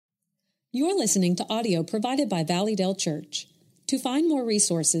You're listening to audio provided by Valleydale Church. To find more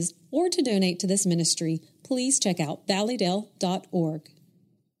resources or to donate to this ministry, please check out valleydale.org.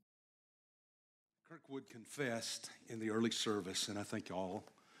 Kirkwood confessed in the early service, and I think y'all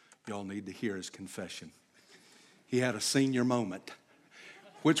need to hear his confession. He had a senior moment,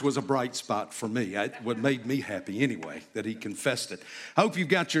 which was a bright spot for me. What made me happy anyway, that he confessed it. I hope you've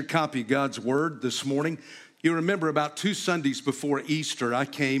got your copy of God's Word this morning. You remember about 2 Sundays before Easter, I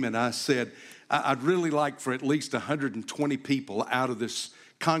came and I said, I'd really like for at least 120 people out of this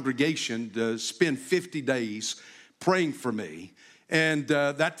congregation to spend 50 days praying for me. And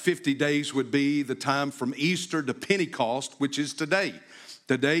that 50 days would be the time from Easter to Pentecost, which is today.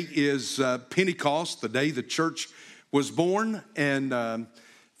 Today is Pentecost, the day the church was born, and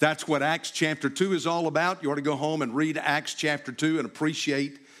that's what Acts chapter 2 is all about. You ought to go home and read Acts chapter 2 and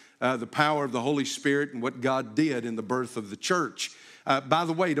appreciate the power of the Holy Spirit and what God did in the birth of the church. By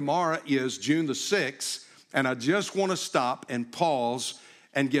the way, tomorrow is June the 6th, and I just want to stop and pause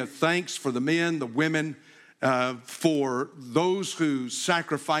and give thanks for the men, the women, for those who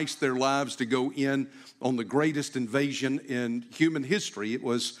sacrificed their lives to go in on the greatest invasion in human history. It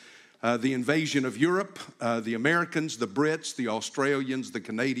was the invasion of Europe. The Americans, the Brits, the Australians, the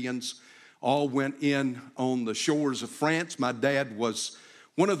Canadians all went in on the shores of France. My dad was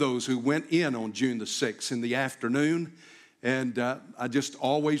one of those who went in on June the 6th in the afternoon. And I just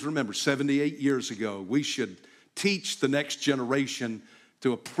always remember 78 years ago, we should teach the next generation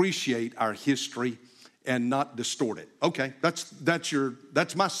to appreciate our history and not distort it. Okay,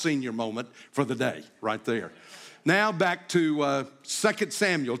 that's my senior moment for the day right there. Now back to 2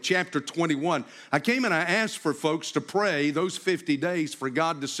 Samuel chapter 21. I came and I asked for folks to pray those 50 days for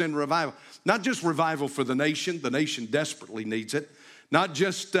God to send revival. Not just revival for the nation desperately needs it. Not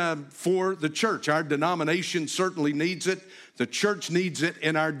just for the church. Our denomination certainly needs it. The church needs it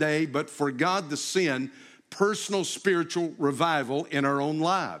in our day, but for God to send personal spiritual revival in our own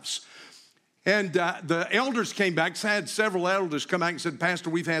lives. And the elders came back. I had several elders come back and said, Pastor,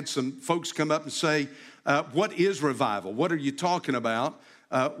 we've had some folks come up and say, what is revival? What are you talking about?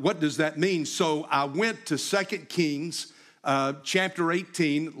 What does that mean? So I went to 2 Kings chapter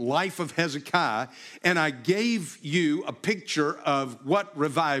 18, life of Hezekiah, and I gave you a picture of what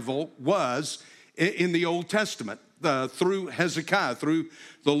revival was in the Old Testament through Hezekiah, through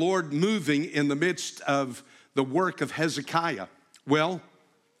the Lord moving in the midst of the work of Hezekiah. Well,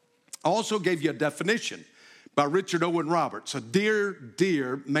 I also gave you a definition by Richard Owen Roberts, a dear,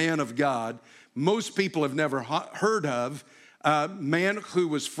 dear man of God. Most people have never heard of, a man who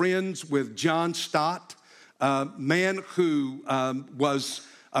was friends with John Stott, man who was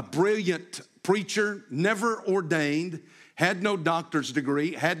a brilliant preacher, never ordained, had no doctor's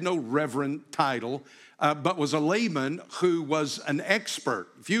degree, had no reverend title, but was a layman who was an expert.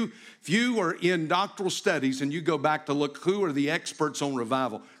 If you are in doctoral studies and you go back to look who are the experts on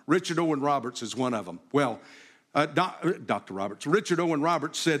revival, Richard Owen Roberts is one of them. Well, Richard Owen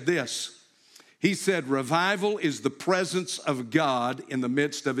Roberts said this. He said, revival is the presence of God in the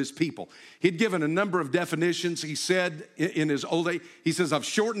midst of his people. He'd given a number of definitions. He said in his old age, he says, I've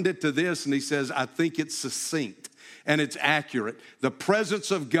shortened it to this, and he says, I think it's succinct and it's accurate. The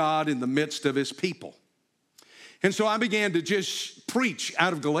presence of God in the midst of his people. And so I began to just preach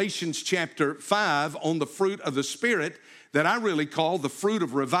out of Galatians chapter 5 on the fruit of the Spirit that I really call the fruit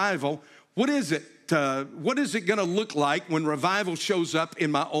of revival. What is it? What is it going to look like when revival shows up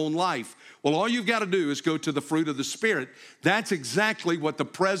in my own life? Well, all you've got to do is go to the fruit of the Spirit. That's exactly what the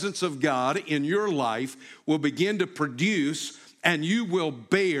presence of God in your life will begin to produce, and you will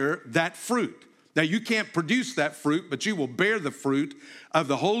bear that fruit. Now, you can't produce that fruit, but you will bear the fruit of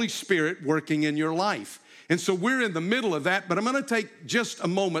the Holy Spirit working in your life. And so we're in the middle of that, but I'm going to take just a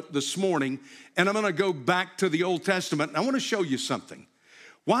moment this morning, and I'm going to go back to the Old Testament, and I want to show you something.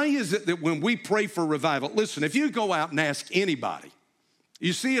 Why is it that when we pray for revival, listen, if you go out and ask anybody,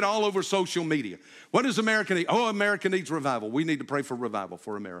 you see it all over social media. What does America need? Oh, America needs revival. We need to pray for revival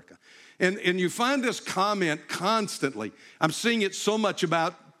for America. And you find this comment constantly. I'm seeing it so much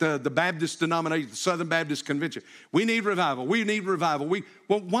about the Baptist denomination, the Southern Baptist Convention. We need revival. We need revival.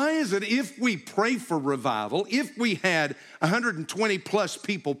 Well, why is it if we pray for revival, if we had 120 plus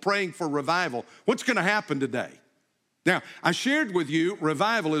people praying for revival, what's going to happen today? Now, I shared with you,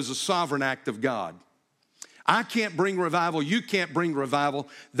 revival is a sovereign act of God. I can't bring revival. You can't bring revival.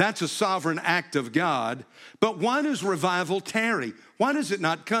 That's a sovereign act of God. But why does revival tarry? Why does it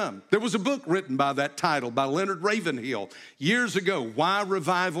not come? There was a book written by that title by Leonard Ravenhill years ago, Why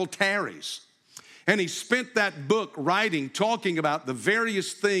Revival Tarries. And he spent that book writing, talking about the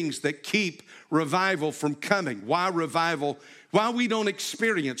various things that keep revival from coming. Why revival? Why we don't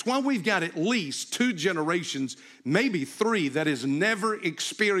experience, why we've got at least 2 generations, maybe 3, that has never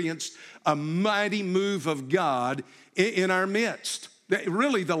experienced a mighty move of God in our midst.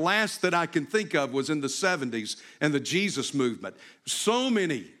 Really, the last that I can think of was in the 70s and the Jesus movement. So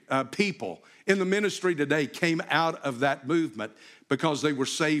many people in the ministry today came out of that movement because they were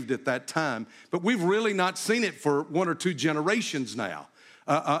saved at that time. But we've really not seen it for 1 or 2 generations now,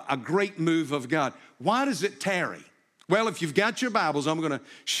 a great move of God. Why does it tarry? Well, if you've got your Bibles, I'm going to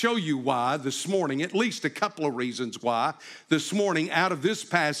show you why this morning, at least a couple of reasons why this morning out of this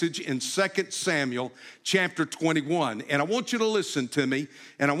passage in 2 Samuel chapter 21. And I want you to listen to me,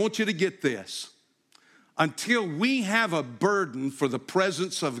 and I want you to get this. Until we have a burden for the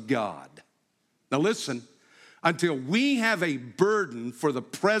presence of God. Now listen, until we have a burden for the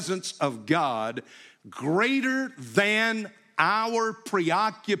presence of God greater than our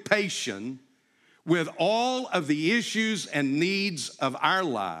preoccupation with all of the issues and needs of our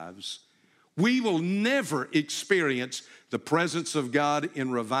lives, we will never experience the presence of God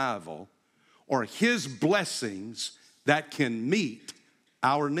in revival or His blessings that can meet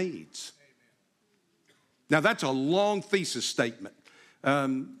our needs. Now, that's a long thesis statement.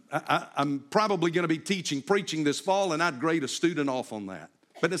 I'm probably going to be preaching this fall, and I'd grade a student off on that.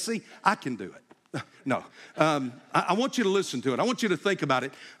 But see, I can do it. No, I want you to listen to it. I want you to think about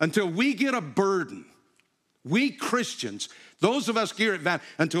it. Until we get a burden, we Christians, those of us here at Valley,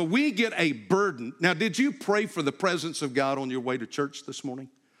 until we get a burden. Now, did you pray for the presence of God on your way to church this morning?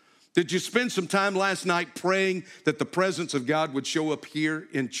 Did you spend some time last night praying that the presence of God would show up here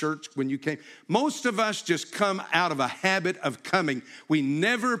in church when you came? Most of us just come out of a habit of coming. We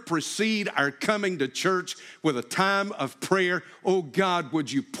never precede our coming to church with a time of prayer. Oh God,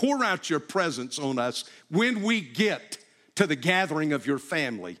 would you pour out your presence on us when we get to the gathering of your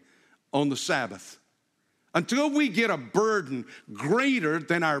family on the Sabbath? Until we get a burden greater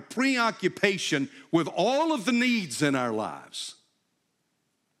than our preoccupation with all of the needs in our lives,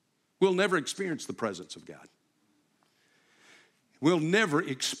 we'll never experience the presence of God. We'll never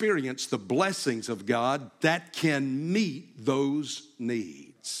experience the blessings of God that can meet those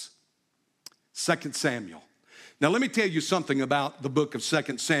needs. 2 Samuel. Now, let me tell you something about the book of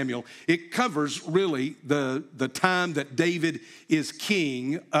 2 Samuel. It covers really the time that David is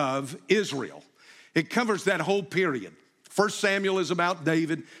king of Israel. It covers that whole period. 1 Samuel is about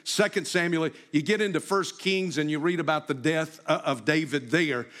David. 2 Samuel, you get into 1 Kings and you read about the death of David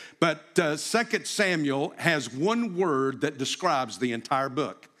there. But 2 Samuel has one word that describes the entire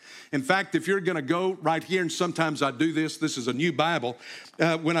book. In fact, if you're going to go right here, and sometimes I do this is a new Bible.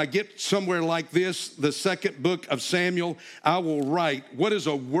 When I get somewhere like this, the second book of Samuel, I will write, what is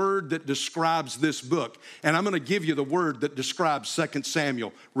a word that describes this book? And I'm going to give you the word that describes 2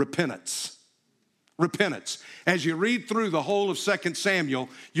 Samuel, repentance. Repentance. As you read through the whole of 2 Samuel,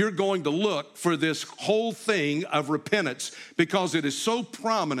 you're going to look for this whole thing of repentance because it is so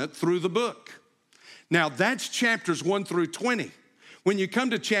prominent through the book. Now, that's chapters 1 through 20. When you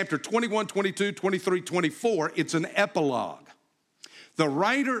come to chapter 21, 22, 23, 24, it's an epilogue. The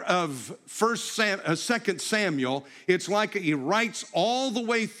writer of 2 Samuel, it's like he writes all the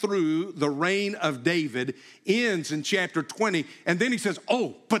way through the reign of David, ends in chapter 20, and then he says,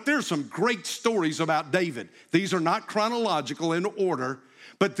 oh, but there's some great stories about David. These are not chronological in order,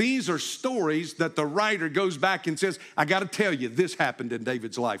 but these are stories that the writer goes back and says, I got to tell you, this happened in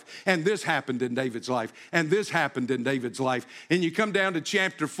David's life, and this happened in David's life, and this happened in David's life. And you come down to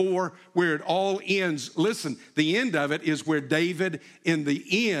chapter 4 where it all ends. Listen, the end of it is where David, in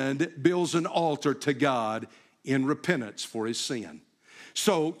the end, builds an altar to God in repentance for his sin.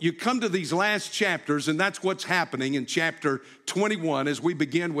 So you come to these last chapters, and that's what's happening in chapter 21 as we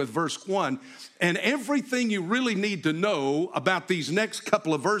begin with verse 1. And everything you really need to know about these next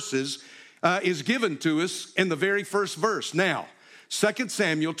couple of verses is given to us in the very first verse. Now, 2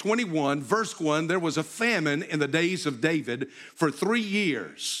 Samuel 21, verse 1, there was a famine in the days of David for 3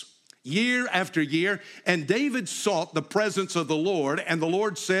 years. Year after year, and David sought the presence of the Lord, and the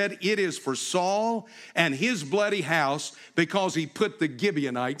Lord said, it is for Saul and his bloody house, because he put the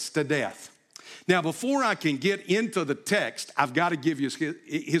Gibeonites to death. Now, before I can get into the text, I've got to give you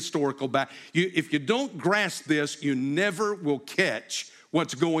historical back. If you don't grasp this, you never will catch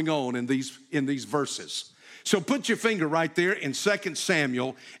what's going on in these verses. So put your finger right there in 2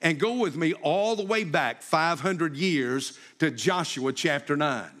 Samuel and go with me all the way back 500 years to Joshua chapter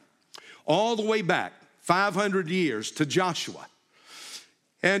 9. All the way back 500 years to Joshua.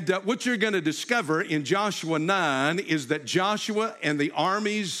 And what you're going to discover in Joshua 9 is that Joshua and the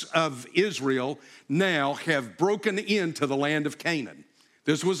armies of Israel now have broken into the land of Canaan.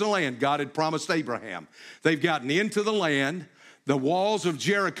 This was the land God had promised Abraham. They've gotten into the land. The walls of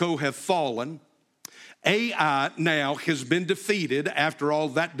Jericho have fallen. Ai now has been defeated after all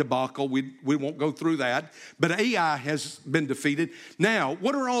that debacle. We won't go through that. But Ai has been defeated. Now,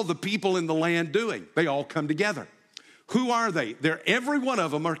 what are all the people in the land doing? They all come together. Who are they? Every one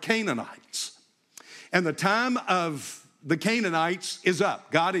of them are Canaanites. And the time of the Canaanites is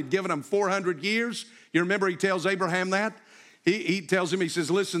up. God had given them 400 years. You remember he tells Abraham that? He tells him, he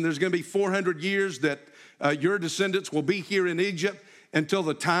says, listen, there's going to be 400 years that your descendants will be here in Egypt until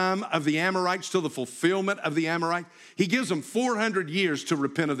the time of the Amorites, till the fulfillment of the Amorites. He gives them 400 years to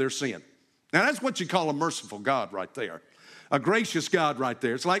repent of their sin. Now, that's what you call a merciful God right there. A gracious God right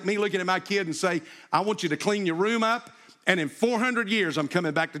there. It's like me looking at my kid and say, I want you to clean your room up, and in 400 years, I'm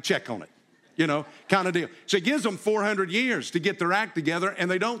coming back to check on it. You know, kind of deal. So he gives them 400 years to get their act together, and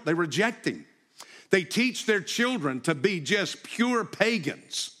they don't. They reject him. They teach their children to be just pure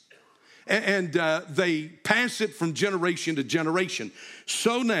pagans. And they pass it from generation to generation.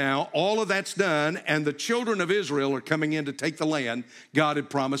 So now all of that's done, and the children of Israel are coming in to take the land God had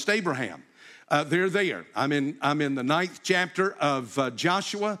promised Abraham. They're there. I'm in the 9th chapter of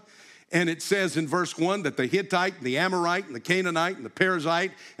Joshua, and it says in verse 1 that the Hittite, and the Amorite, and the Canaanite, and the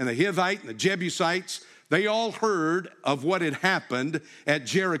Perizzite, and the Hivite, and the Jebusites, they all heard of what had happened at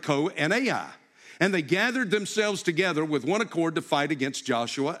Jericho and Ai. And they gathered themselves together with one accord to fight against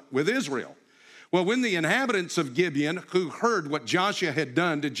Joshua with Israel. Well, when the inhabitants of Gibeon, who heard what Joshua had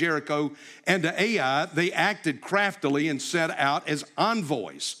done to Jericho and to Ai, they acted craftily and set out as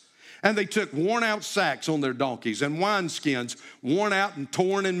envoys. And they took worn out sacks on their donkeys and wineskins worn out and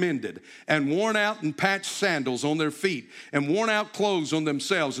torn and mended, and worn out and patched sandals on their feet, and worn out clothes on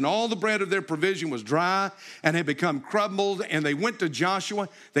themselves. And all the bread of their provision was dry and had become crumbled. And they went to Joshua.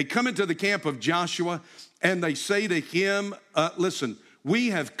 They come into the camp of Joshua, and they say to him, listen, we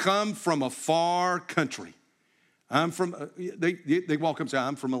have come from a far country. They walk up and say,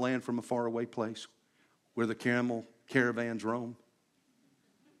 I'm from a land from a faraway place where the camel caravans roam.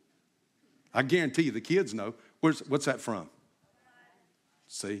 I guarantee you the kids know. What's that from?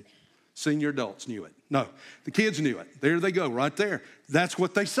 See? Senior adults knew it. No, the kids knew it. There they go, right there. That's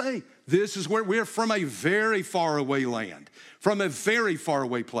what they say. This is where we're from, a very far away land, from a very far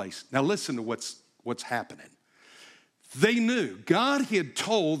away place. Now listen to what's happening. They knew. God had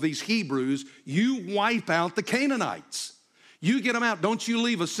told these Hebrews, you wipe out the Canaanites. You get them out. Don't you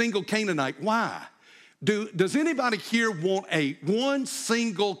leave a single Canaanite. Why? Does anybody here want one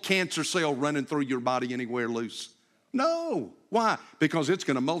single cancer cell running through your body anywhere loose? No. Why? Because it's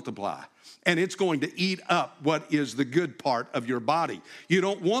going to multiply, and it's going to eat up what is the good part of your body. You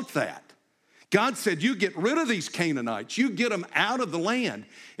don't want that. God said, you get rid of these Canaanites. You get them out of the land.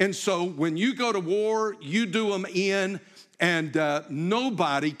 And so when you go to war, you do them in, and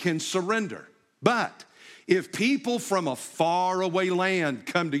nobody can surrender. But if people from a faraway land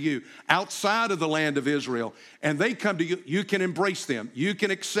come to you, outside of the land of Israel, and they come to you, you can embrace them. You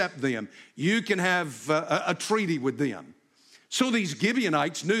can accept them. You can have a treaty with them. So these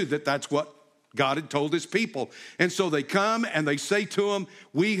Gibeonites knew that that's what God had told his people. And so they come and they say to him,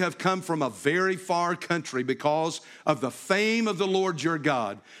 we have come from a very far country because of the fame of the Lord your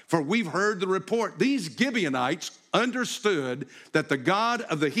God. For we've heard the report. These Gibeonites understood that the God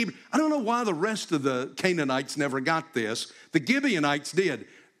of the Hebrews, I don't know why the rest of the Canaanites never got this. The Gibeonites did.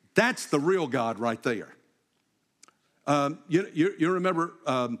 That's the real God right there. You remember,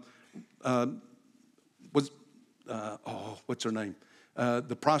 what's her name?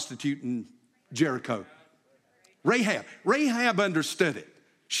 The prostitute in Jericho. Rahab. Rahab understood it.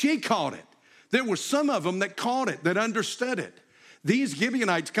 She caught it. There were some of them that caught it, that understood it. These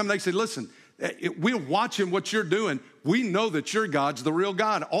Gibeonites come, they said, listen, we're watching what you're doing. We know that your God's the real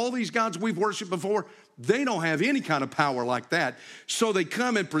God. All these gods we've worshiped before, they don't have any kind of power like that. So they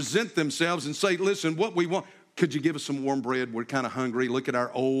come and present themselves and say, listen, what we want, could you give us some warm bread? We're kind of hungry. Look at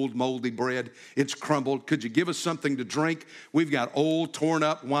our old moldy bread. It's crumbled. Could you give us something to drink? We've got old torn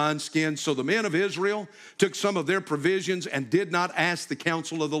up wineskins. So the men of Israel took some of their provisions and did not ask the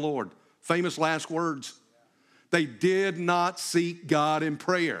counsel of the Lord. Famous last words. They did not seek God in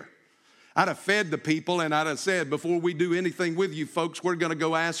prayer. I'd have fed the people and I'd have said, before we do anything with you folks, we're going to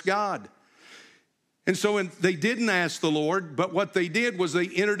go ask God. And so they didn't ask the Lord, but what they did was they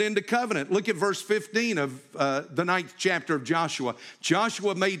entered into covenant. Look at verse 15 of the 9th chapter of Joshua.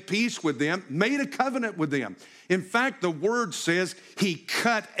 Joshua made peace with them, made a covenant with them. In fact, the word says he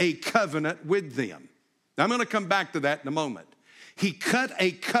cut a covenant with them. Now, I'm going to come back to that in a moment. He cut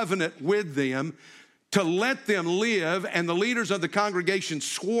a covenant with them to let them live, and the leaders of the congregation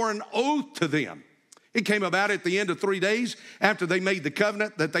swore an oath to them. It came about at the end of 3 days after they made the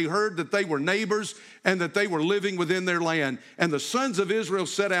covenant that they heard that they were neighbors and that they were living within their land. And the sons of Israel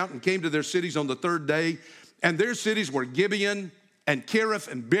set out and came to their cities on the 3rd day. And their cities were Gibeon and Kirith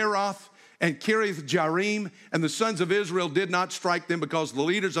and Beeroth and Kiriath Jearim. And the sons of Israel did not strike them because the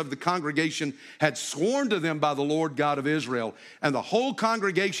leaders of the congregation had sworn to them by the Lord God of Israel. And the whole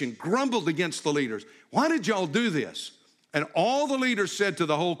congregation grumbled against the leaders. Why did y'all do this? And all the leaders said to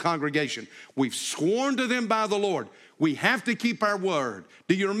the whole congregation, we've sworn to them by the Lord. We have to keep our word.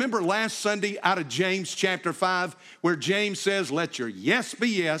 Do you remember last Sunday out of James chapter 5 where James says, let your yes be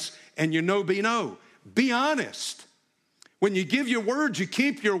yes and your no be no. Be honest. When you give your word, you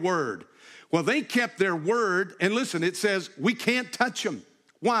keep your word. Well, they kept their word. And listen, it says we can't touch them.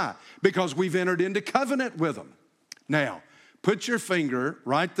 Why? Because we've entered into covenant with them. Now, put your finger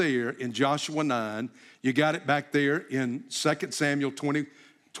right there in Joshua 9. You got it back there in 2 Samuel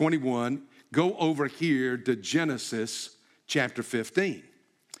 21. Go over here to Genesis chapter 15.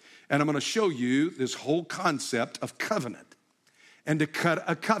 And I'm going to show you this whole concept of covenant and to cut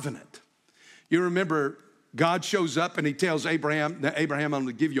a covenant. You remember God shows up and he tells Abraham, now Abraham, I'm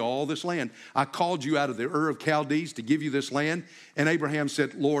going to give you all this land. I called you out of the Ur of Chaldees to give you this land. And Abraham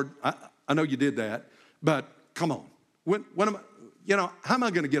said, Lord, I know you did that, but come on. When am I? How am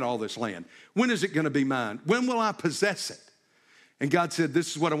I going to get all this land? When is it going to be mine? When will I possess it? And God said,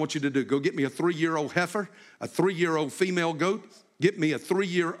 this is what I want you to do. Go get me a 3-year-old heifer, a 3-year-old female goat, get me a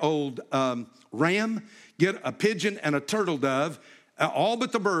 3-year-old ram, get a pigeon and a turtle dove, all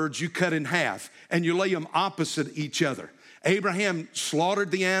but the birds you cut in half, and you lay them opposite each other. Abraham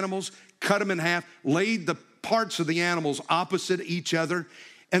slaughtered the animals, cut them in half, laid the parts of the animals opposite each other,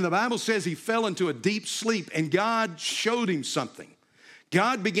 and the Bible says he fell into a deep sleep, and God showed him something.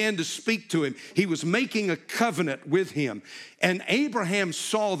 God began to speak to him. He was making a covenant with him. And Abraham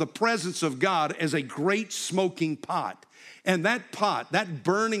saw the presence of God as a great smoking pot. And that pot, that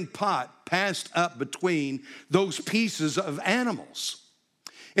burning pot, passed up between those pieces of animals.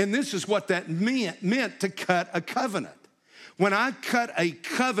 And this is what that meant to cut a covenant. When I cut a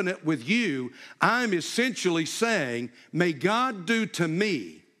covenant with you, I'm essentially saying, may God do to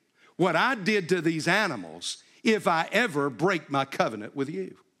me what I did to these animals if I ever break my covenant with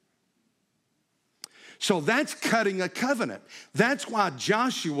you. So that's cutting a covenant. That's why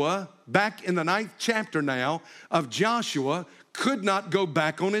Joshua, back in the 9th chapter now of Joshua, could not go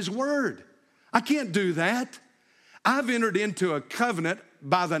back on his word. I can't do that. I've entered into a covenant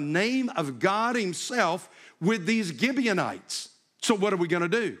by the name of God himself with these Gibeonites. So what are we going to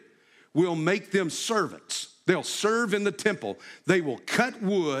do? We'll make them servants. They'll serve in the temple. They will cut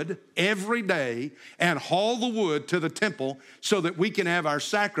wood every day and haul the wood to the temple so that we can have our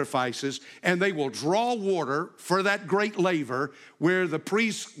sacrifices, and they will draw water for that great laver where the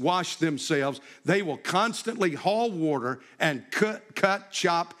priests wash themselves. They will constantly haul water and cut,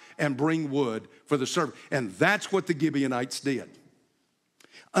 chop, and bring wood for the service. And that's what the Gibeonites did.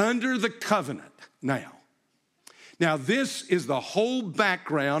 Under the covenant now. Now, this is the whole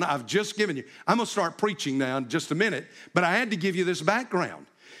background I've just given you. I'm going to start preaching now in just a minute, but I had to give you this background.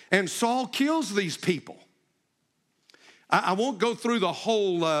 And Saul kills these people. I won't go through the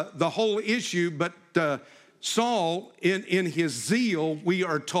whole issue, but Saul, in his zeal, we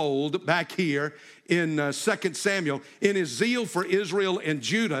are told back here in 2 Samuel, in his zeal for Israel and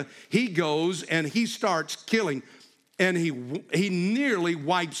Judah, he goes and he starts killing, and he nearly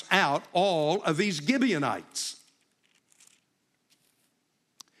wipes out all of these Gibeonites.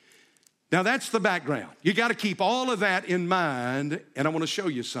 Now, that's the background. You got to keep all of that in mind, and I want to show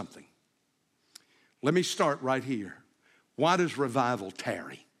you something. Let me start right here. Why does revival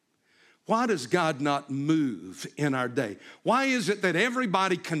tarry? Why does God not move in our day? Why is it that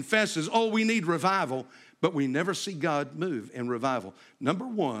everybody confesses, oh, we need revival, but we never see God move in revival? Number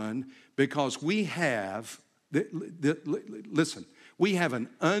one, because we have, listen, we have an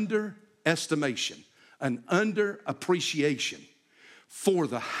underestimation, an underappreciation for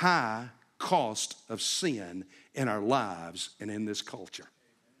the high cost of sin in our lives and in this culture.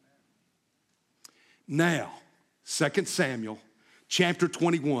 Now, 2 Samuel chapter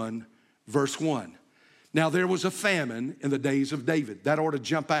 21, verse 1. Now there was a famine in the days of David. That ought to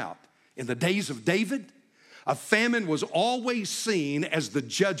jump out. In the days of David, a famine was always seen as the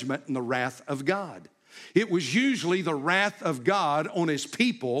judgment and the wrath of God. It was usually the wrath of God on his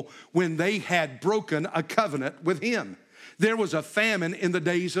people when they had broken a covenant with him. There was a famine in the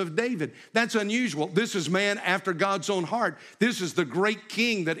days of David. That's unusual. This is man after God's own heart. This is the great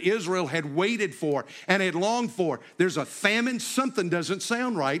king that Israel had waited for and had longed for. There's a famine. Something doesn't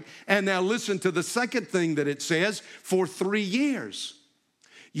sound right. And now listen to the second thing that it says, for 3 years.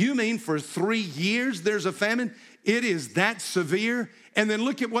 You mean for 3 years there's a famine? It is that severe. And then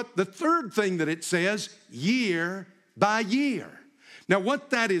look at what the third thing that it says, year by year. Now, what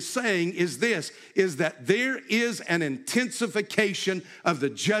that is saying is this, is that there is an intensification of the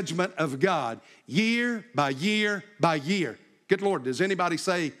judgment of God year by year by year. Good Lord, does anybody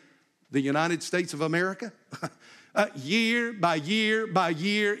say the United States of America? Year by year by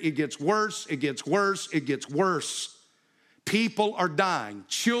year, it gets worse, it gets worse, it gets worse. People are dying.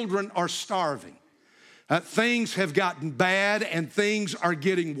 Children are starving. Things have gotten bad and things are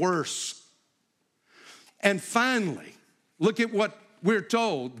getting worse. And finally, look at what we're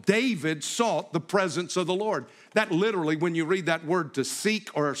told. David sought the presence of the Lord. That literally, when you read that word to seek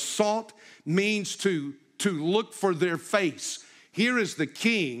or sought, means to look for their face. Here is the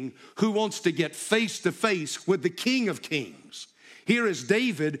king who wants to get face to face with the King of Kings. Here is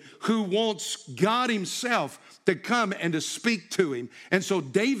David who wants God himself to come and to speak to him. And so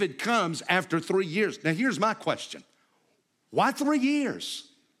David comes after 3 years. Now here's my question. Why 3 years?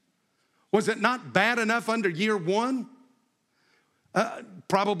 Was it not bad enough under year one?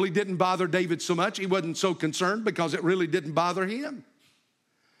 Probably didn't bother David so much. He wasn't so concerned because it really didn't bother him.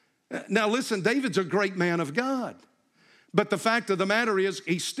 Now listen, David's a great man of God. But the fact of the matter is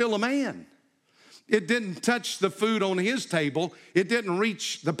he's still a man. It didn't touch the food on his table. It didn't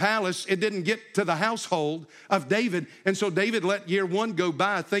reach the palace. It didn't get to the household of David. And so David let year one go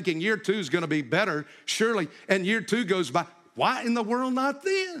by thinking year two is going to be better, surely. And year two goes by. Why in the world not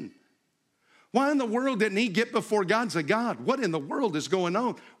then? Why in the world didn't he get before God and say, God, what in the world is going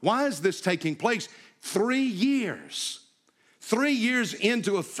on? Why is this taking place? 3 years. 3 years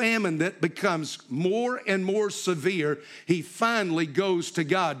into a famine that becomes more and more severe, he finally goes to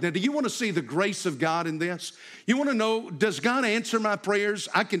God. Now, do you want to see the grace of God in this? You want to know, does God answer my prayers?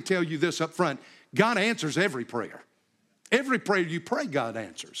 I can tell you this up front. God answers every prayer. Every prayer you pray, God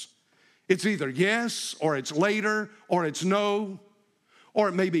answers. It's either yes, or it's later, or it's no, or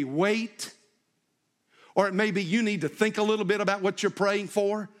it may be wait, or it may be you need to think a little bit about what you're praying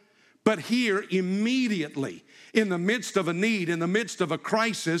for. But here, immediately, in the midst of a need, in the midst of a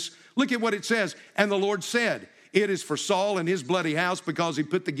crisis, look at what it says. And the Lord said, it is for Saul and his bloody house because he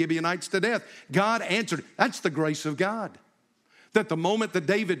put the Gibeonites to death. God answered. That's the grace of God. That the moment that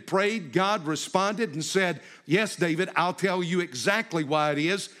David prayed, God responded and said, yes, David, I'll tell you exactly why it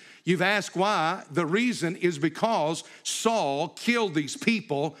is. You've asked why. The reason is because Saul killed these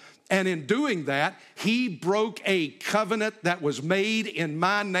people. And in doing that, he broke a covenant that was made in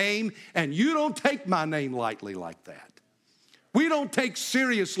my name. And you don't take my name lightly like that. We don't take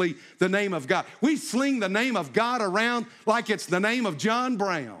seriously the name of God. We sling the name of God around like it's the name of John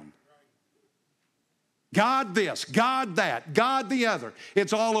Brown. God this, God that, God the other.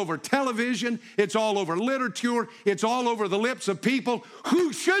 It's all over television. It's all over literature. It's all over the lips of people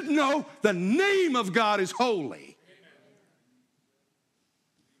who should know the name of God is holy.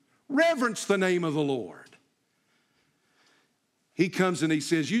 Reverence the name of the Lord. He comes and he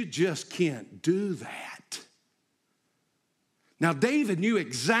says, you just can't do that. Now, David knew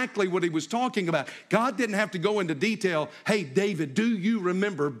exactly what he was talking about. God didn't have to go into detail. Hey, David, do you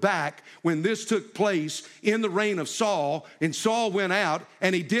remember back when this took place in the reign of Saul, and Saul went out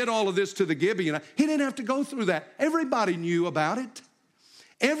and he did all of this to the Gibeonites? He didn't have to go through that. Everybody knew about it.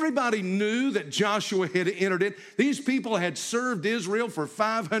 Everybody knew that Joshua had entered it. These people had served Israel for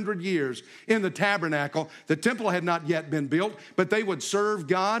 500 years in the tabernacle. The temple had not yet been built, but they would serve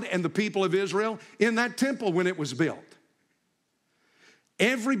God and the people of Israel in that temple when it was built.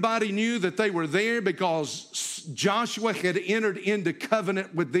 Everybody knew that they were there because Joshua had entered into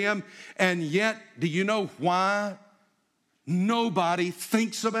covenant with them. And yet, do you know why nobody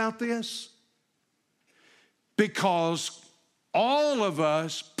thinks about this? Because all of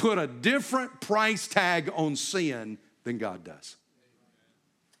us put a different price tag on sin than God does.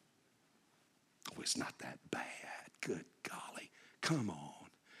 Oh, it's not that bad. Good golly. Come on.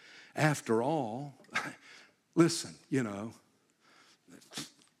 After all, listen, you know,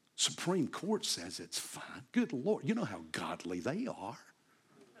 Supreme Court says it's fine. Good Lord, you know how godly they are.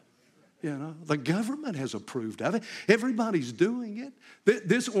 You know, the government has approved of it. Everybody's doing it.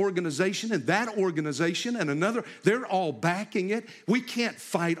 This organization and that organization and another, they're all backing it. We can't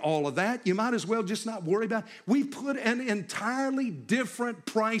fight all of that. You might as well just not worry about it. We put an entirely different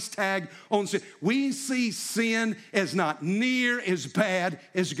price tag on sin. We see sin as not near as bad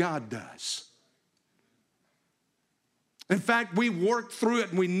as God does. In fact, we work through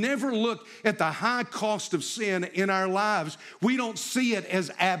it and we never look at the high cost of sin in our lives. We don't see it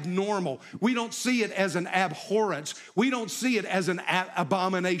as abnormal. We don't see it as an abhorrence. We don't see it as an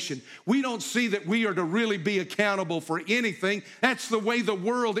abomination. We don't see that we are to really be accountable for anything. That's the way the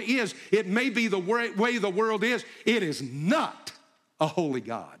world is. It may be the way the world is. It is not a holy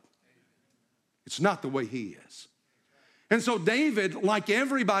God. It's not the way he is. And so David, like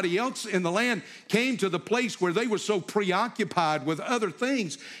everybody else in the land, came to the place where they were so preoccupied with other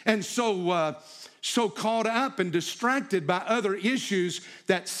things and so caught up and distracted by other issues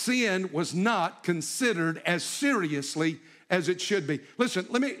that sin was not considered as seriously as it should be. Listen,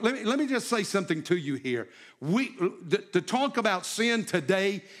 let me just say something to you here. To talk about sin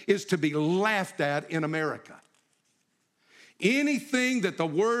today is to be laughed at in America. Anything that the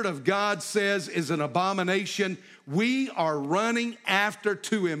Word of God says is an abomination, we are running after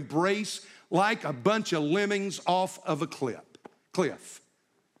to embrace like a bunch of lemmings off of a cliff.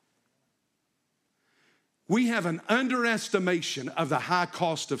 We have an underestimation of the high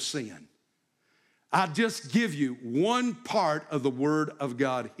cost of sin. I just give you one part of the Word of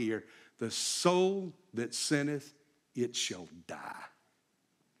God here. The soul that sinneth, it shall die.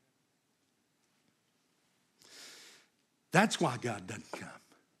 That's why God doesn't come.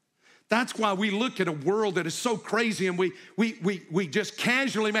 That's why we look at a world that is so crazy and we just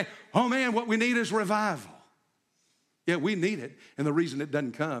casually make, oh man, what we need is revival. Yeah, we need it. And the reason it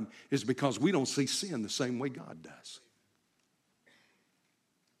doesn't come is because we don't see sin the same way God does.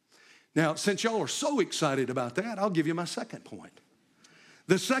 Now, since y'all are so excited about that, I'll give you my second point.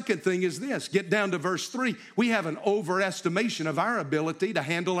 The second thing is this. Get down to verse 3. We have an overestimation of our ability to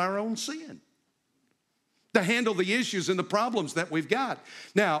handle our own sin, to handle the issues and the problems that we've got.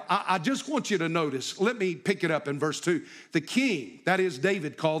 Now, I just want you to notice, let me pick it up in verse 2. The king, that is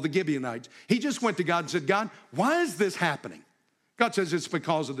David, called the Gibeonites. He just went to God and said, God, why is this happening? God says it's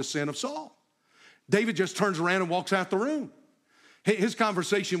because of the sin of Saul. David just turns around and walks out the room. His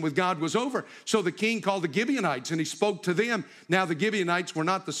conversation with God was over. So the king called the Gibeonites and he spoke to them. Now the Gibeonites were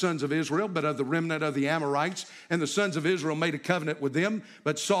not the sons of Israel, but of the remnant of the Amorites. And the sons of Israel made a covenant with them.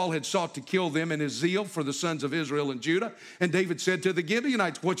 But Saul had sought to kill them in his zeal for the sons of Israel and Judah. And David said to the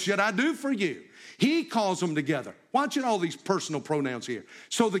Gibeonites, what should I do for you? He calls them together. Watch all these personal pronouns here.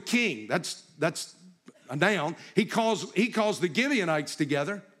 So the king, that's a noun. He calls the Gibeonites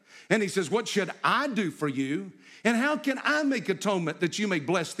together. And he says, what should I do for you? And how can I make atonement that you may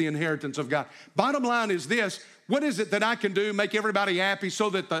bless the inheritance of God? Bottom line is this. What is it that I can do, make everybody happy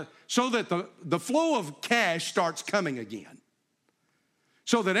so that the flow of cash starts coming again?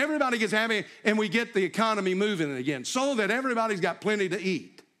 So that everybody gets happy and we get the economy moving again. So that everybody's got plenty to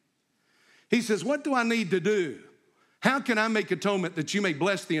eat. He says, what do I need to do? How can I make atonement that you may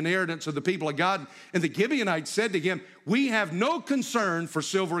bless the inheritance of the people of God? And the Gibeonites said to him, we have no concern for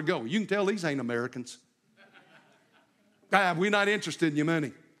silver or gold. You can tell these ain't Americans. We're not interested in your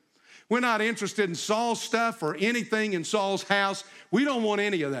money. We're not interested in Saul's stuff or anything in Saul's house. We don't want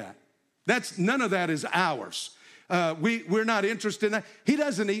any of that. None of that is ours. We're not interested in that.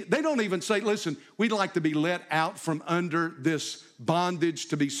 They don't even say, listen, we'd like to be let out from under this bondage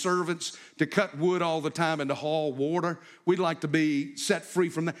to be servants, to cut wood all the time and to haul water. We'd like to be set free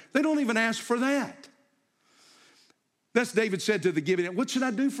from that. They don't even ask for that. Thus David said to the Gibeonites, what should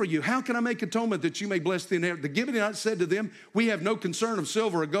I do for you? How can I make atonement that you may bless the inheritance? The Gibeonites said to them, we have no concern of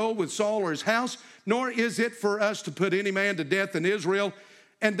silver or gold with Saul or his house, nor is it for us to put any man to death in Israel.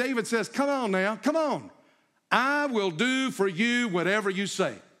 And David says, come on now, come on. I will do for you whatever you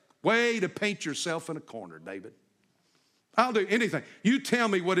say. Way to paint yourself in a corner, David. I'll do anything. You tell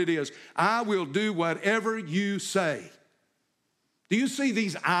me what it is. I will do whatever you say. Do you see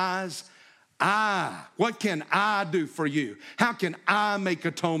these eyes? What can I do for you? How can I make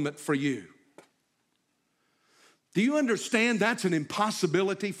atonement for you? Do you understand that's an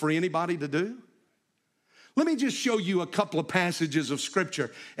impossibility for anybody to do? Let me just show you a couple of passages of Scripture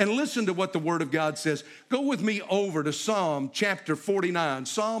and listen to what the Word of God says. Go with me over to Psalm chapter 49,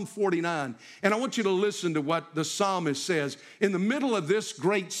 Psalm 49, and I want you to listen to what the psalmist says. In the middle of this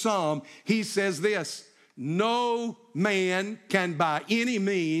great psalm, he says this, no man can by any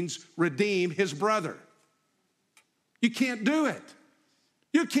means redeem his brother. You can't do it.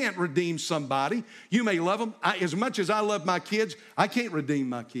 You can't redeem somebody. You may love them. As much as I love my kids, I can't redeem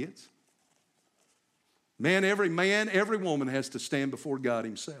my kids. Man, every woman has to stand before God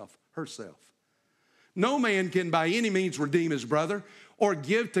herself. No man can by any means redeem his brother or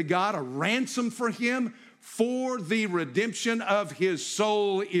give to God a ransom for him, for the redemption of his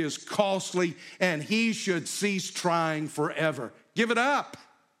soul is costly, and he should cease trying forever. Give it up.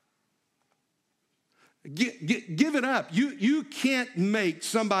 Give it up. You can't make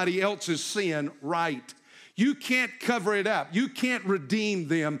somebody else's sin right. You can't cover it up. You can't redeem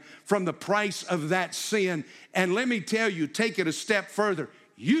them from the price of that sin. And let me tell you, take it a step further.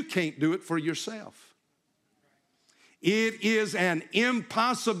 You can't do it for yourself. It is an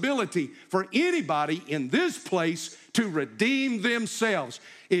impossibility for anybody in this place to redeem themselves.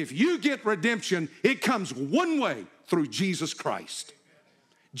 If you get redemption, it comes one way, through Jesus Christ.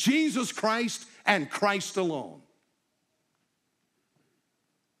 Jesus Christ and Christ alone.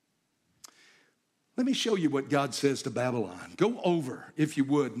 Let me show you what God says to Babylon. Go over, if you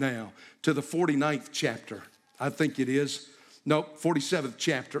would now, to the 49th chapter. I think it is. No, 47th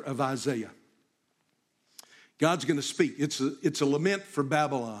chapter of Isaiah. God's going to speak. It's a lament for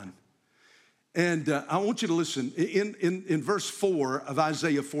Babylon. And I want you to listen. In verse 4 of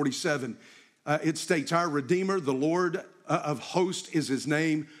Isaiah 47, it states, our Redeemer, the Lord of hosts is his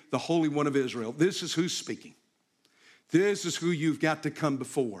name, the Holy One of Israel. This is who's speaking. This is who you've got to come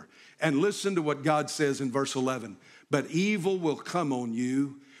before. And listen to what God says in verse 11. But evil will come on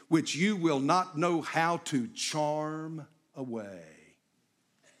you, which you will not know how to charm away.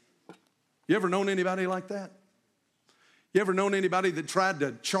 You ever known anybody like that? You ever known anybody that tried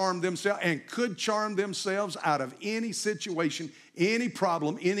to charm themselves and could charm themselves out of any situation, any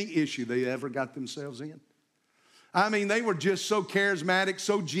problem, any issue they ever got themselves in? I mean, they were just so charismatic,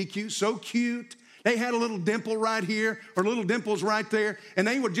 so GQ, so cute. They had a little dimple right here or little dimples right there, and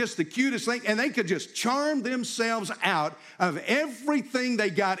they were just the cutest thing, and they could just charm themselves out of everything they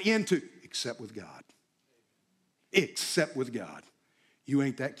got into, except with God. Except with God. You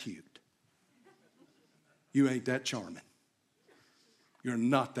ain't that cute. You ain't that charming. You're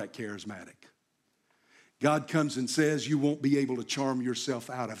not that charismatic. God comes and says you won't be able to charm yourself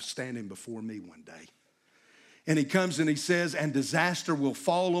out of standing before me one day. And he comes and he says, and disaster will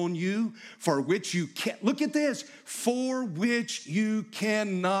fall on you for which you can't, look at this, for which you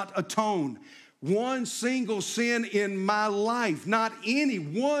cannot atone. One single sin in my life, not any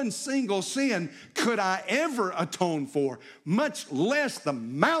one single sin could I ever atone for, much less the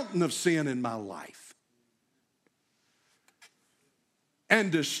mountain of sin in my life.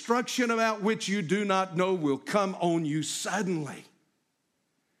 And destruction about which you do not know will come on you suddenly.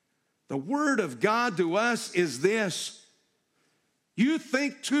 The word of God to us is this. You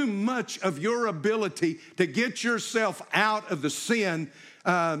think too much of your ability to get yourself out of the sin,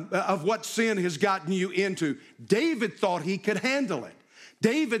 of what sin has gotten you into. David thought he could handle it.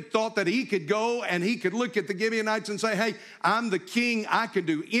 David thought that he could go and he could look at the Gibeonites and say, hey, I'm the king. I can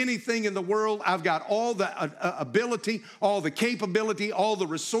do anything in the world. I've got all the ability, all the capability, all the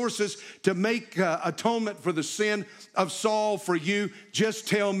resources to make atonement for the sin of Saul for you. Just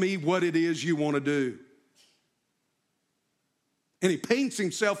tell me what it is you want to do. And he paints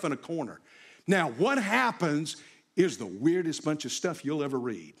himself in a corner. Now, what happens is the weirdest bunch of stuff you'll ever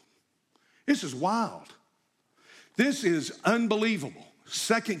read. This is wild. This is unbelievable.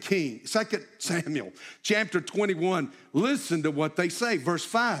 2 Samuel, chapter 21. Listen to what they say. Verse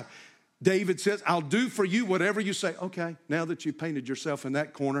 5, David says, I'll do for you whatever you say. Okay, now that you painted yourself in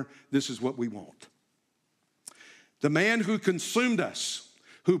that corner, this is what we want. The man who consumed us,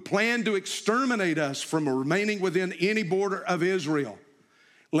 who planned to exterminate us from remaining within any border of Israel,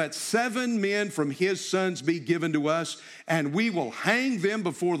 let 7 men from his sons be given to us, and we will hang them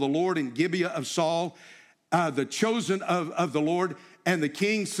before the Lord in Gibeah of Saul, the chosen of the Lord. And the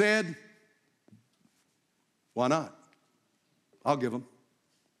king said, why not? I'll give them.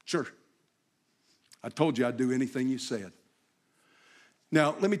 Sure. I told you I'd do anything you said.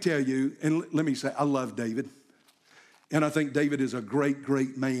 Now, let me tell you, and let me say, I love David. And I think David is a great,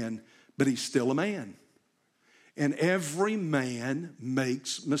 great man, but he's still a man. And every man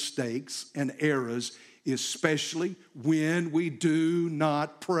makes mistakes and errors, especially when we do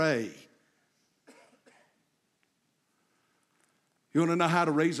not pray. You want to know how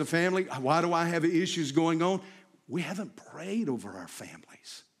to raise a family? Why do I have issues going on? We haven't prayed over our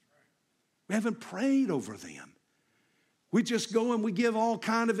families. We haven't prayed over them. We just go and we give all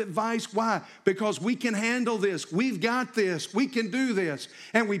kind of advice. Why? Because we can handle this. We've got this. We can do this.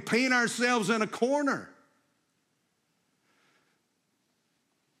 And we paint ourselves in a corner.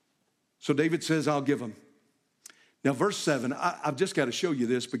 So David says, I'll give them. Now, verse 7, I've just got to show you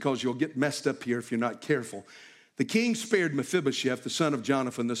this because you'll get messed up here if you're not careful. The king spared Mephibosheth, the son of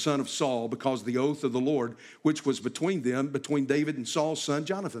Jonathan, the son of Saul, because of the oath of the Lord, which was between them, between David and Saul's son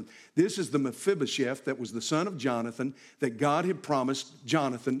Jonathan. This is the Mephibosheth that was the son of Jonathan that God had promised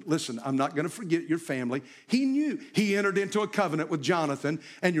Jonathan. Listen, I'm not going to forget your family. He knew. He entered into a covenant with Jonathan,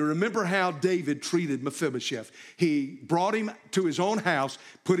 and you remember how David treated Mephibosheth. He brought him to his own house,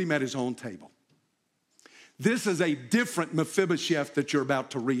 put him at his own table. This is a different Mephibosheth that you're about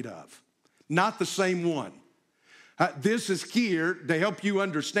to read of, not the same one. This is here to help you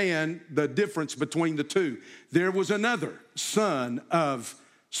understand the difference between the two. There was another son of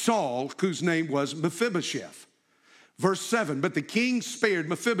Saul whose name was Mephibosheth. Verse 7, but the king spared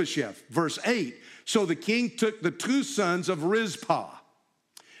Mephibosheth. Verse 8, so the king took the two sons of Rizpah.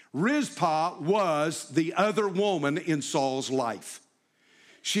 Rizpah was the other woman in Saul's life.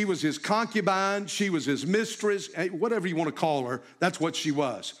 She was his concubine, she was his mistress, whatever you want to call her, that's what she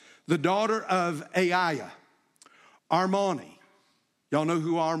was. The daughter of Aiah, Armani. Y'all know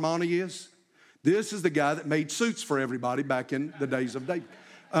who Armani is? This is the guy that made suits for everybody back in the days of David.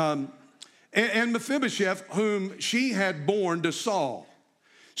 And Mephibosheth, whom she had borne to Saul.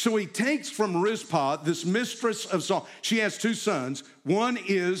 So he takes from Rizpah, this mistress of Saul. She has two sons. One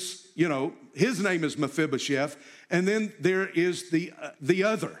is, his name is Mephibosheth, and then there is the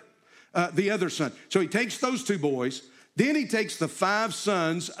other son. So he takes those two boys. Then he takes the 5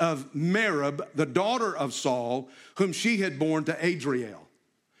 sons of Merab, the daughter of Saul, whom she had borne to Adriel.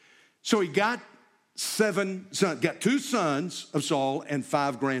 So he got 7 sons, got 2 sons of Saul and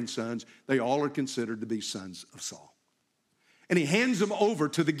 5 grandsons. They all are considered to be sons of Saul. And he hands them over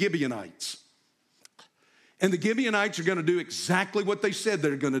to the Gibeonites. And the Gibeonites are going to do exactly what they said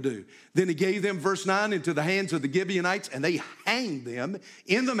they're going to do. Then he gave them, verse 9, into the hands of the Gibeonites, and they hanged them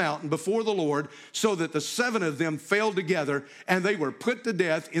in the mountain before the Lord, so that the 7 of them fell together, and they were put to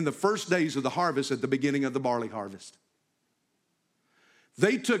death in the first days of the harvest at the beginning of the barley harvest.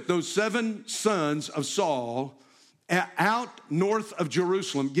 They took those 7 sons of Saul out north of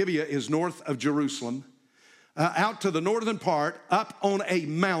Jerusalem. Gibeah is north of Jerusalem. Out to the northern part, up on a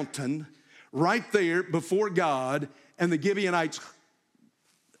mountain, right there before God, and the Gibeonites.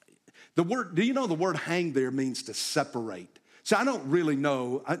 Do you know the word hang there means to separate? So I don't really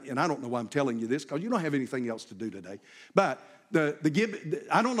know, and I don't know why I'm telling you this, because you don't have anything else to do today. But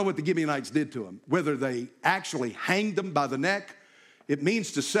I don't know what the Gibeonites did to them, whether they actually hanged them by the neck. It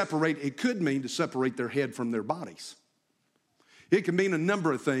means to separate. It could mean to separate their head from their bodies. It can mean a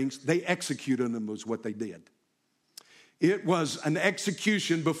number of things. They executed them was what they did. It was an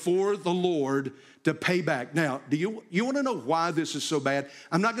execution before the Lord to pay back. Now, do you want to know why this is so bad?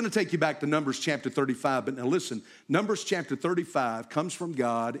 I'm not going to take you back to Numbers chapter 35, but now listen, Numbers chapter 35 comes from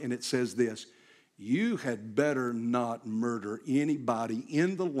God, and it says this: you had better not murder anybody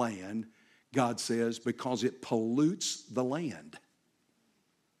in the land, God says, because it pollutes the land.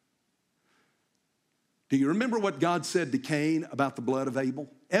 Do you remember what God said to Cain about the blood of Abel?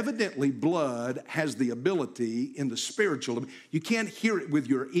 Evidently, blood has the ability in the spiritual. You can't hear it with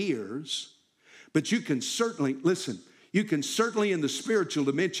your ears, but you can certainly, listen, you can certainly in the spiritual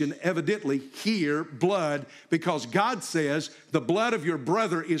dimension evidently hear blood, because God says the blood of your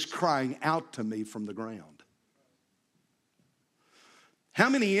brother is crying out to me from the ground. How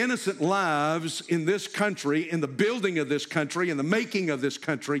many innocent lives in this country, in the building of this country, in the making of this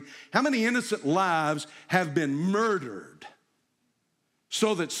country, how many innocent lives have been murdered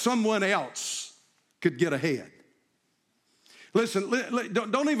so that someone else could get ahead? Listen,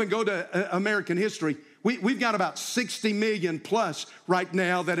 don't even go to American history. We've got about 60 million plus right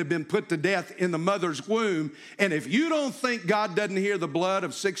now that have been put to death in the mother's womb. And if you don't think God doesn't hear the blood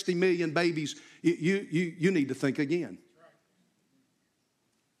of 60 million babies, you need to think again.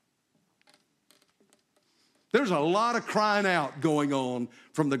 There's a lot of crying out going on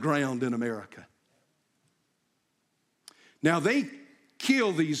from the ground in America. Now, they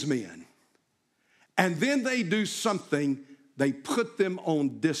kill these men, and then they do something. They put them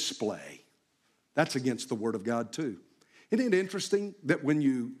on display. That's against the Word of God, too. Isn't it interesting that when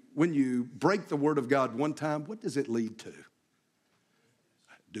you break the Word of God one time, what does it lead to?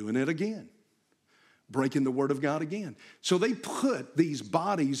 Doing it again. Breaking the Word of God again. So they put these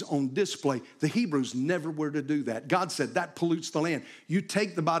bodies on display. The Hebrews never were to do that. God said that pollutes the land. You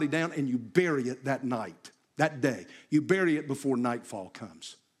take the body down and you bury it that night, that day. You bury it before nightfall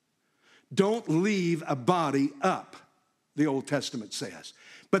comes. Don't leave a body up, the Old Testament says.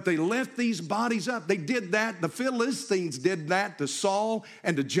 But they left these bodies up. They did that. The Philistines did that to Saul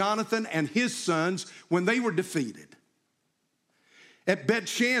and to Jonathan and his sons when they were defeated. At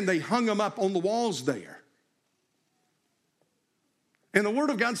Bet-Shan, they hung them up on the walls there. And the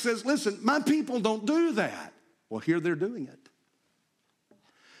Word of God says, listen, my people don't do that. Well, here they're doing it.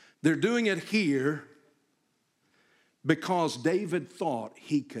 They're doing it here because David thought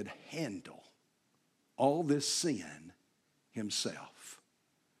he could handle all this sin himself.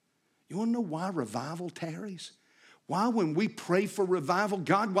 You want to know why revival tarries? Why, when we pray for revival,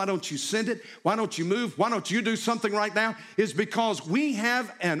 God, why don't you send it? Why don't you move? Why don't you do something right now? Is because we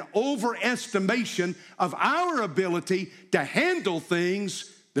have an overestimation of our ability to handle things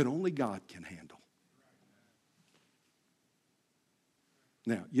that only God can handle.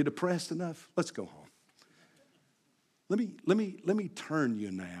 Now, you depressed enough? Let's go home. Let me turn you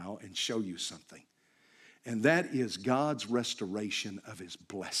now and show you something. And that is God's restoration of his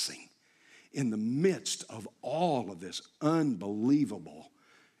blessing in the midst of all of this unbelievable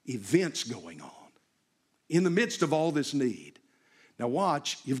events going on, in the midst of all this need. Now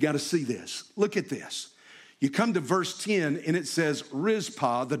watch, you've got to see this. Look at this. You come to verse 10 and it says,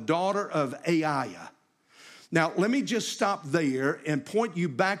 Rizpah, the daughter of Aiah. Now let me just stop there and point you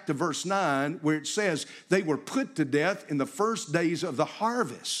back to verse 9 where it says they were put to death in the first days of the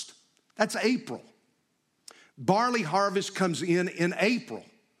harvest. That's April. Barley harvest comes in April.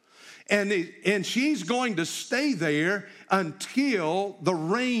 And she's going to stay there until the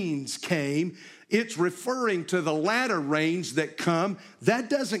rains came. It's referring to the latter rains that come. That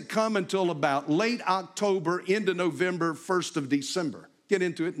doesn't come until about late October into November, 1st of December. Get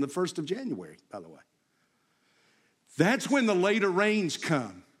into it in the 1st of January, by the way. That's when the later rains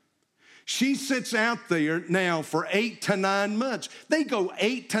come. She sits out there now for 8 to 9 months. They go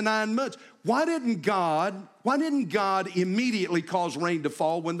 8 to 9 months. Why didn't God immediately cause rain to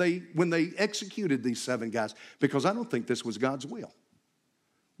fall when they executed these 7 guys? Because I don't think this was God's will.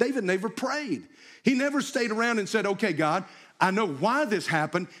 David never prayed. He never stayed around and said, okay, God, I know why this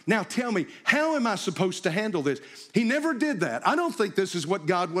happened. Now tell me, how am I supposed to handle this? He never did that. I don't think this is what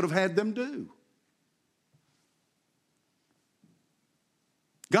God would have had them do.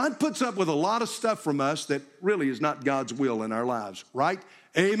 God puts up with a lot of stuff from us that really is not God's will in our lives, right?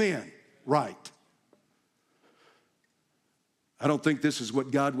 Amen. Right. I don't think this is what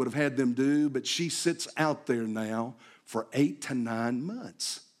God would have had them do, but she sits out there now for 8 to 9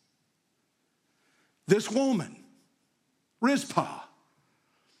 months. This woman, Rizpah,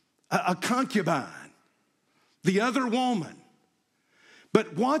 a concubine, the other woman.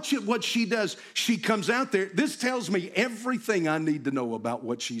 But watch it, what she does. She comes out there. This tells me everything I need to know about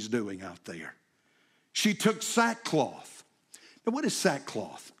what she's doing out there. She took sackcloth. Now, what is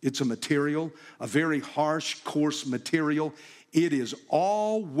sackcloth? It's a material, a very harsh, coarse material. It is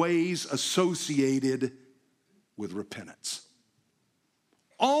always associated with repentance.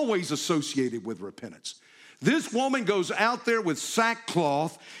 Always associated with repentance. This woman goes out there with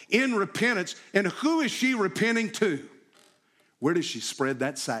sackcloth in repentance, and who is she repenting to? Where does she spread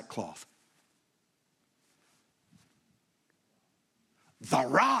that sackcloth? The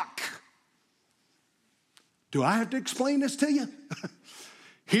rock. Do I have to explain this to you?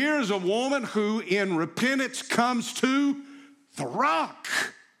 Here's a woman who in repentance comes to the rock.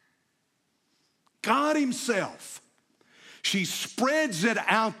 God himself. She spreads it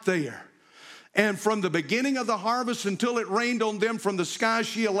out there. And from the beginning of the harvest until it rained on them from the sky,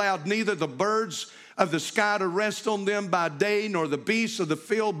 she allowed neither the birds of the sky to rest on them by day, nor the beasts of the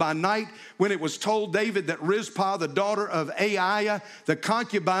field by night. When it was told David that Rizpah, the daughter of Aiah, the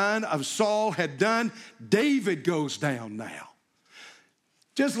concubine of Saul, had done, David goes down now.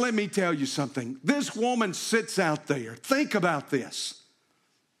 Just let me tell you something. This woman sits out there. Think about this.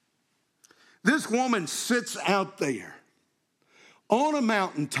 This woman sits out there on a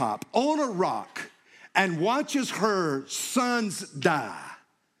mountaintop, on a rock, and watches her sons die.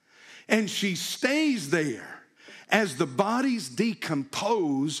 And she stays there as the bodies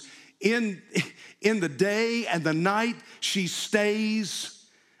decompose in the day and the night. She stays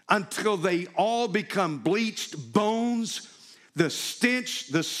until they all become bleached bones. The stench,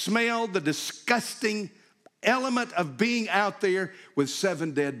 the smell, the disgusting element of being out there with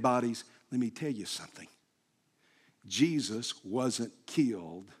 7 dead bodies. Let me tell you something. Jesus wasn't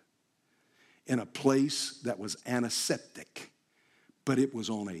killed in a place that was antiseptic, but it was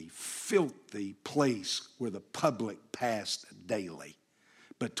on a filthy place where the public passed daily.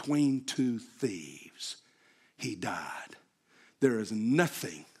 Between 2 thieves, he died. There is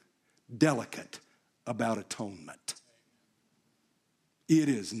nothing delicate about atonement. It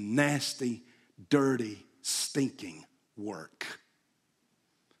is nasty, dirty, stinking work.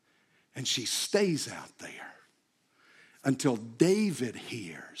 And she stays out there until David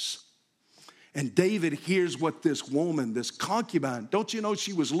hears. And David hears what this woman, this concubine, don't you know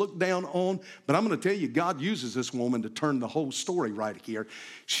she was looked down on? But I'm going to tell you, God uses this woman to turn the whole story right here.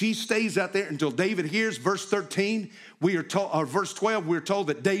 She stays out there until David hears. Verse 13, we are told, or verse 12, we're told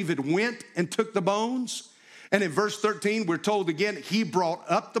that David went and took the bones. And in verse 13, we're told again, he brought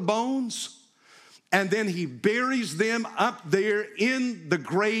up the bones. And then he buries them up there in the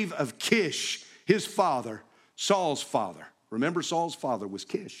grave of Kish, his father, Saul's father. Remember, Saul's father was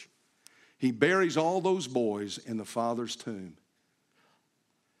Kish. He buries all those boys in the father's tomb.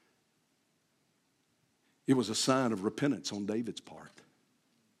 It was a sign of repentance on David's part.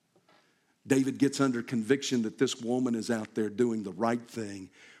 David gets under conviction that this woman is out there doing the right thing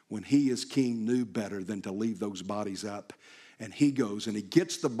when he as king knew better than to leave those bodies up. And he goes and he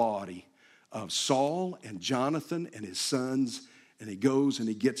gets the body of Saul and Jonathan and his sons, and he goes and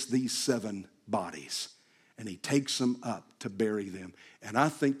he gets these 7 bodies and he takes them up to bury them. And I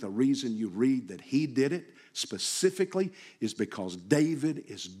think the reason you read that he did it specifically is because David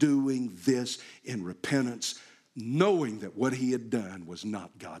is doing this in repentance, knowing that what he had done was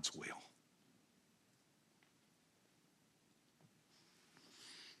not God's will.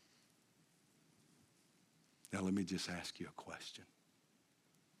 Now let me just ask you a question.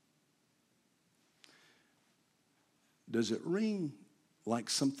 Does it ring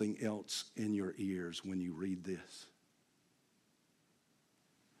like something else in your ears when you read this?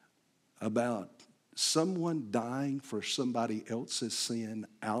 About someone dying for somebody else's sin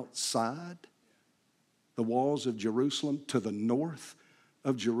outside the walls of Jerusalem, to the north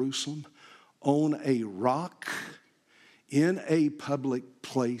of Jerusalem, on a rock, in a public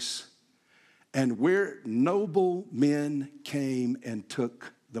place, and where noble men came and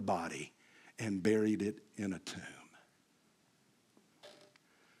took the body and buried it in a tomb.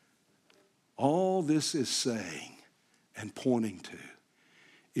 All this is saying and pointing to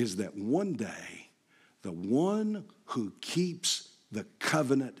is that one day, the one who keeps the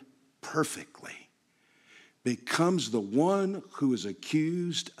covenant perfectly becomes the one who is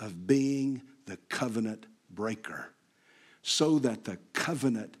accused of being the covenant breaker, so that the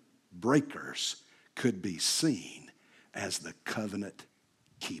covenant breakers could be seen as the covenant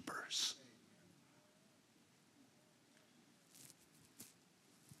keepers.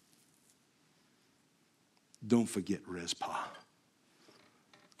 Don't forget Rizpah,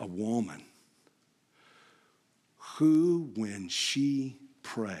 a woman who, when she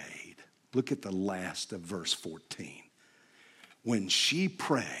prayed, look at the last of verse 14. When she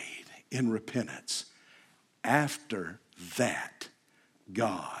prayed in repentance, after that,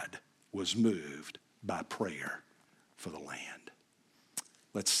 God was moved by prayer for the land.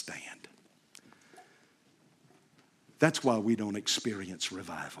 Let's stand. That's why we don't experience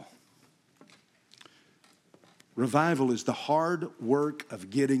revival. Revival is the hard work of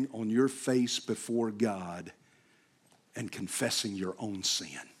getting on your face before God and confessing your own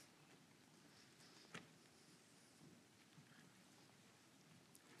sin.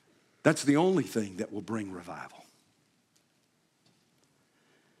 That's the only thing that will bring revival.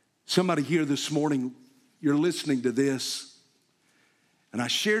 Somebody here this morning, you're listening to this, and I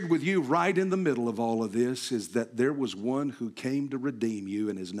shared with you right in the middle of all of this is that there was one who came to redeem you,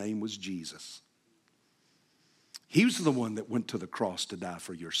 and his name was Jesus. He was the one that went to the cross to die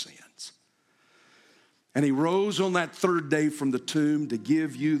for your sins. And he rose on that 3rd day from the tomb to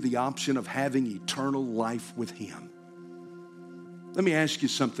give you the option of having eternal life with him. Let me ask you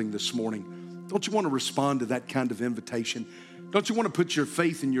something this morning. Don't you want to respond to that kind of invitation? Don't you want to put your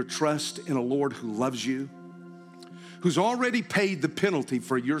faith and your trust in a Lord who loves you, who's already paid the penalty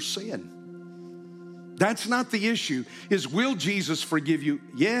for your sin? That's not the issue, is will Jesus forgive you?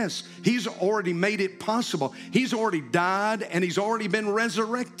 Yes, he's already made it possible. He's already died and he's already been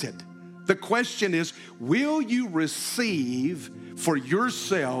resurrected. The question is, will you receive for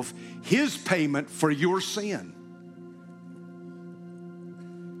yourself his payment for your sin?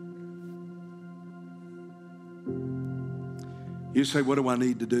 You say, what do I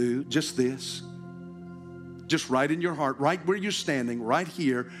need to do? Just this. Just right in your heart, right where you're standing, right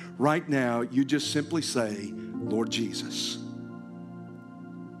here, right now, you just simply say, Lord Jesus,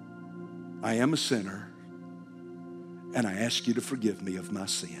 I am a sinner, and I ask you to forgive me of my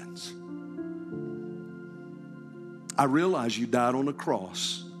sins. I realize you died on a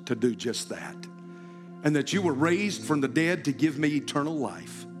cross to do just that, and that you were raised from the dead to give me eternal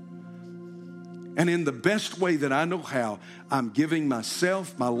life. And in the best way that I know how, I'm giving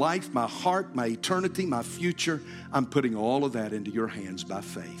myself, my life, my heart, my eternity, my future. I'm putting all of that into your hands by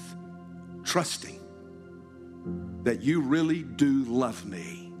faith, trusting that you really do love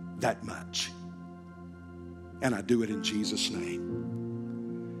me that much. And I do it in Jesus'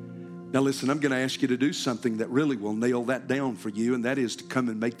 name. Now listen, I'm going to ask you to do something that really will nail that down for you, and that is to come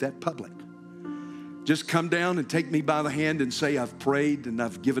and make that public. Just come down and take me by the hand and say, I've prayed and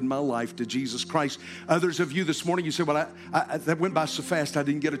I've given my life to Jesus Christ. Others of you this morning, you say, well, that went by so fast I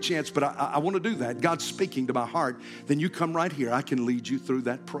didn't get a chance, but I want to do that. God's speaking to my heart. Then you come right here. I can lead you through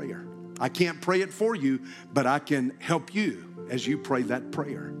that prayer. I can't pray it for you, but I can help you as you pray that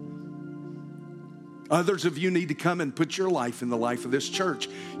prayer. Others of you need to come and put your life in the life of this church.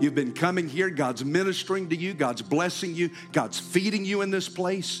 You've been coming here. God's ministering to you. God's blessing you. God's feeding you in this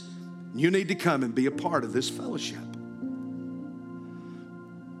place. You need to come and be a part of this fellowship.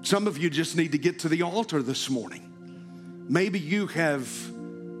 Some of you just need to get to the altar this morning. Maybe you have,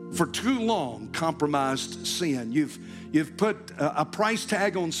 for too long, compromised sin. You've put a price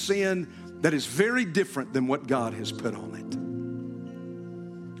tag on sin that is very different than what God has put on it.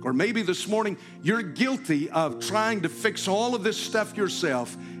 Or maybe this morning you're guilty of trying to fix all of this stuff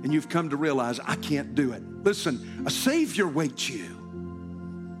yourself, and you've come to realize, I can't do it. Listen, a Savior waits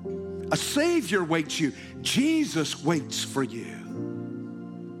you. A Savior waits you. Jesus waits for you.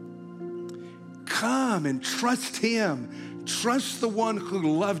 Come and trust Him. Trust the one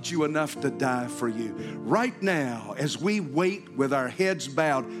who loved you enough to die for you. Right now, as we wait with our heads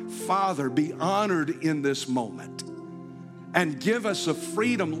bowed, Father, be honored in this moment. And give us a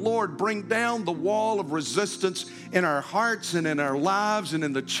freedom. Lord, bring down the wall of resistance in our hearts and in our lives and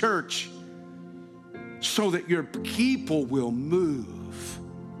in the church so that your people will move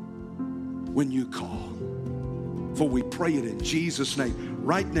when you call. For we pray it in Jesus' name.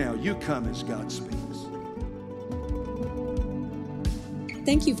 Right now, you come as God speaks.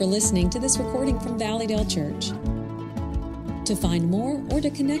 Thank you for listening to this recording from Valleydale Church. To find more or to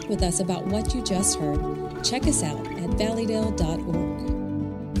connect with us about what you just heard, check us out at valleydale.org.